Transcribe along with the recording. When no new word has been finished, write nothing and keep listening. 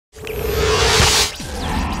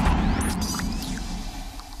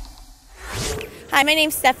Hi, my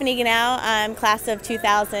name's Stephanie Ganau. I'm class of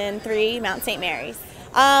 2003, Mount St. Mary's.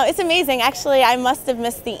 It's amazing. Actually, I must have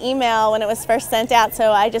missed the email when it was first sent out,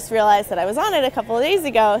 so I just realized that I was on it a couple of days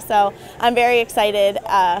ago. So I'm very excited.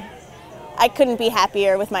 I couldn't be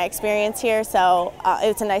happier with my experience here, so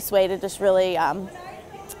it's a nice way to just really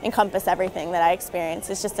encompass everything that I experienced.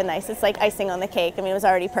 It's like icing on the cake. I mean, it was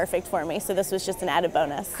already perfect for me, so this was just an added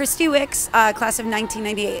bonus. Christy Wicks, class of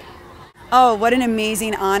 1998. Oh, what an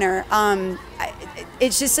amazing honor.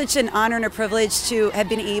 It's just such an honor and a privilege to have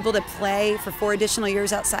been able to play for 4 additional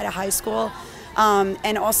years outside of high school,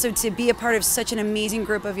 and also to be a part of such an amazing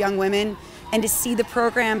group of young women, and to see the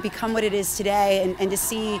program become what it is today, and to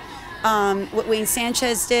see what Wayne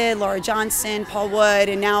Sanchez did, Laura Johnson, Paul Wood,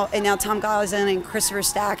 and now Tom Goslin and Christopher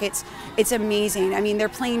Stack. It's amazing. I mean, they're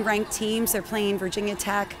playing ranked teams. They're playing Virginia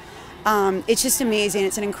Tech. It's just amazing.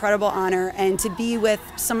 It's an incredible honor, and to be with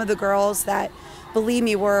some of the girls that, believe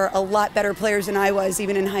me, were a lot better players than I was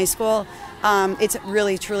even in high school. It's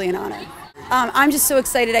really, truly an honor. I'm just so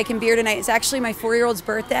excited I can be here tonight. It's actually my 4-year-old's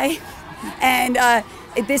birthday, and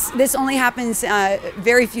this only happens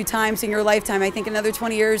very few times in your lifetime. I think another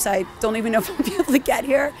 20 years, I don't even know if I'll be able to get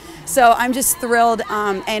here. So I'm just thrilled,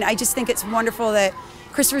 and I just think it's wonderful that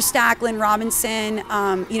Christopher Stack, Lynn Robinson,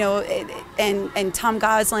 and Tom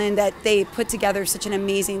Goslin, that they put together such an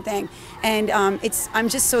amazing thing. And I'm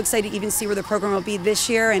just so excited to even see where the program will be this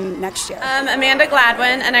year and next year. I'm Amanda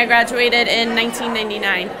Gladwin, and I graduated in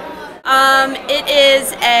 1999. It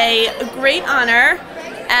is a great honor,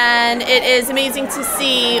 and it is amazing to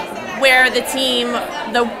see where the team,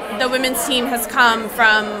 the women's team, has come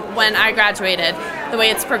from when I graduated. The way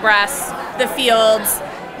it's progressed, the fields,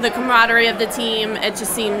 the camaraderie of the team, it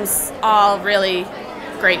just seems all really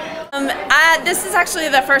great. This is actually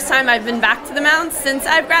the first time I've been back to the Mount since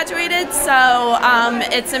I've graduated, so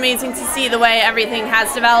it's amazing to see the way everything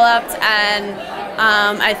has developed, and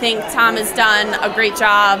I think Tom has done a great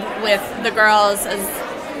job with the girls,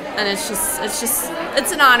 and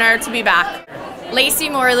it's an honor to be back. Lacey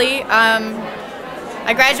Morley.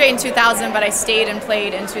 I graduated in 2000, but I stayed and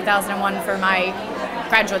played in 2001 for my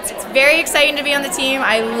graduates. It's very exciting to be on the team.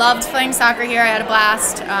 I loved playing soccer here. I had a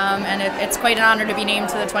blast, and it's quite an honor to be named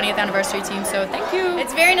to the 20th anniversary team, so thank you.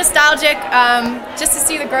 It's very nostalgic, just to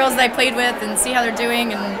see the girls that I played with and see how they're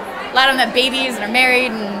doing, and a lot of them have babies and are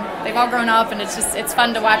married, and they've all grown up, and it's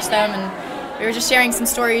fun to watch them. And we were just sharing some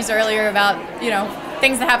stories earlier about,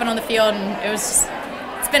 things that happen on the field, and it's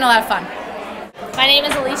been a lot of fun. My name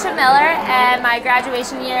is Alicia Miller, and my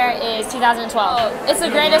graduation year is 2012. It's the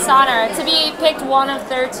greatest honor to be picked 1 of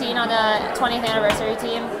 13 on the 20th anniversary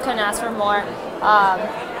team. Couldn't ask for more.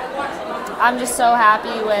 I'm just so happy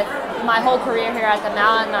with my whole career here at the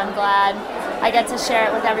Mount, and I'm glad I get to share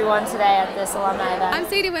it with everyone today at this alumni event. I'm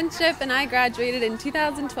Sadie Winship, and I graduated in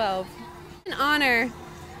 2012. An honor,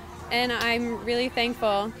 and I'm really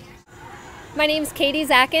thankful. My name's Katie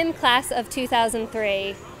Zackin, class of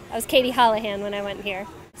 2003. I was Katie Hollahan when I went here.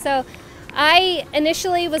 So I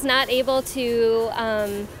initially was not able to,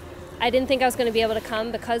 I didn't think I was going to be able to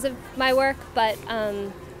come because of my work, but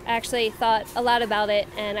I actually thought a lot about it,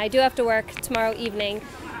 and I do have to work tomorrow evening.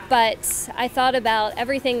 But I thought about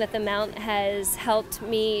everything that the Mount has helped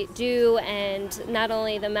me do, and not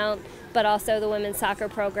only the Mount, but also the women's soccer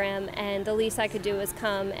program, and the least I could do was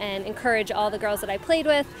come and encourage all the girls that I played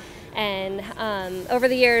with, and over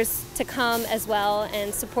the years to come as well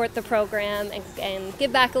and support the program and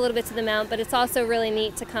give back a little bit to the Mount. But it's also really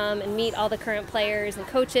neat to come and meet all the current players and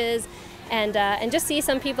coaches, and just see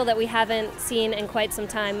some people that we haven't seen in quite some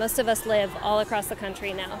time. Most of us live all across the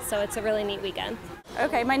country now, so it's a really neat weekend.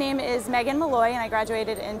 Okay, my name is Megan Malloy, and I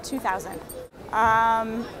graduated in 2000.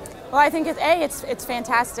 Well, I think it's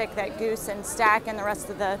fantastic that Goose and Stack and the rest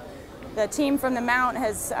of the team from the Mount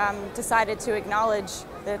has decided to acknowledge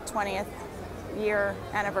the 20th year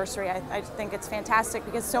anniversary. I think it's fantastic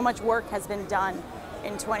because so much work has been done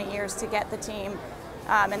in 20 years to get the team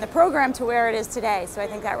and the program to where it is today. So I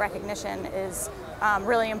think that recognition is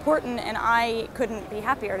really important, and I couldn't be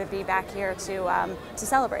happier to be back here to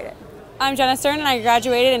celebrate it. I'm Jenna Stern, and I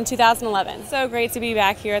graduated in 2011. So great to be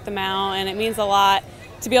back here at the Mount, and it means a lot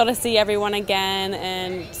to be able to see everyone again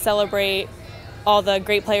and celebrate all the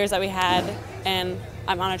great players that we had, and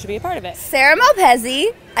I'm honored to be a part of it. Sarah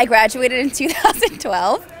Malpezzi, I graduated in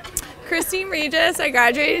 2012. Christine Regis, I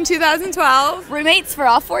graduated in 2012. Roommates for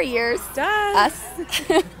all 4 years. Duh.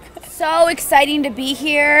 Us. So exciting to be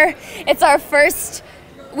here. It's our first,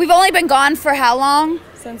 we've only been gone for how long?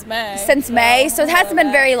 Since May. Since May, so it hasn't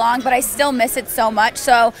been very long, but I still miss it so much.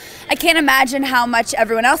 So I can't imagine how much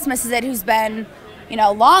everyone else misses it who's been,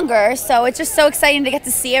 longer. So it's just so exciting to get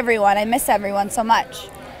to see everyone. I miss everyone so much.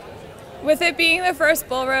 with it being the first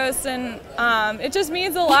bull roast, and it just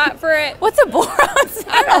means a lot for it. What's a bull roast?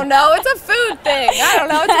 I don't know. It's a food thing. I don't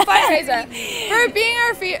know. It's a fundraiser. For it being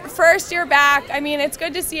our first year back, I mean, it's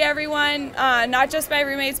good to see everyone, not just my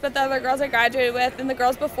roommates, but the other girls I graduated with and the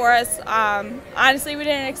girls before us. Honestly, we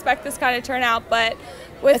didn't expect this kind of turnout, but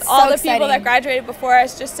with all the people that graduated before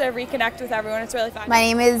us, just to reconnect with everyone, it's really fun. My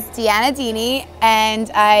name is Deanna Dini,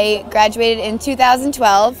 and I graduated in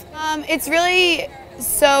 2012. It's really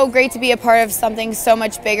so great to be a part of something so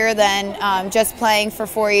much bigger than just playing for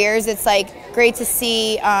 4 years. It's like great to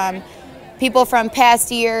see people from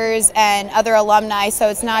past years and other alumni, so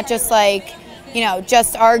it's not just like, you know,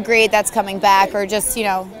 just our grade that's coming back, or just, you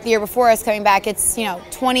know, the year before us coming back. It's, you know,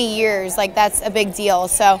 20 years, like that's a big deal.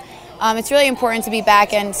 So it's really important to be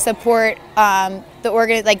back and support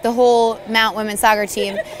the whole Mount women's soccer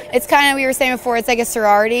team. It's kind of, we were saying before, it's like a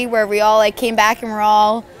sorority where we all like came back and we're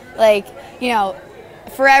all like, you know,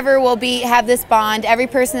 forever we'll have this bond. Every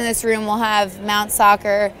person in this room will have Mount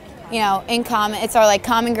soccer, you know, in common. It's our like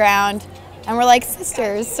common ground, and we're like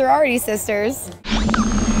sisters, sorority sisters.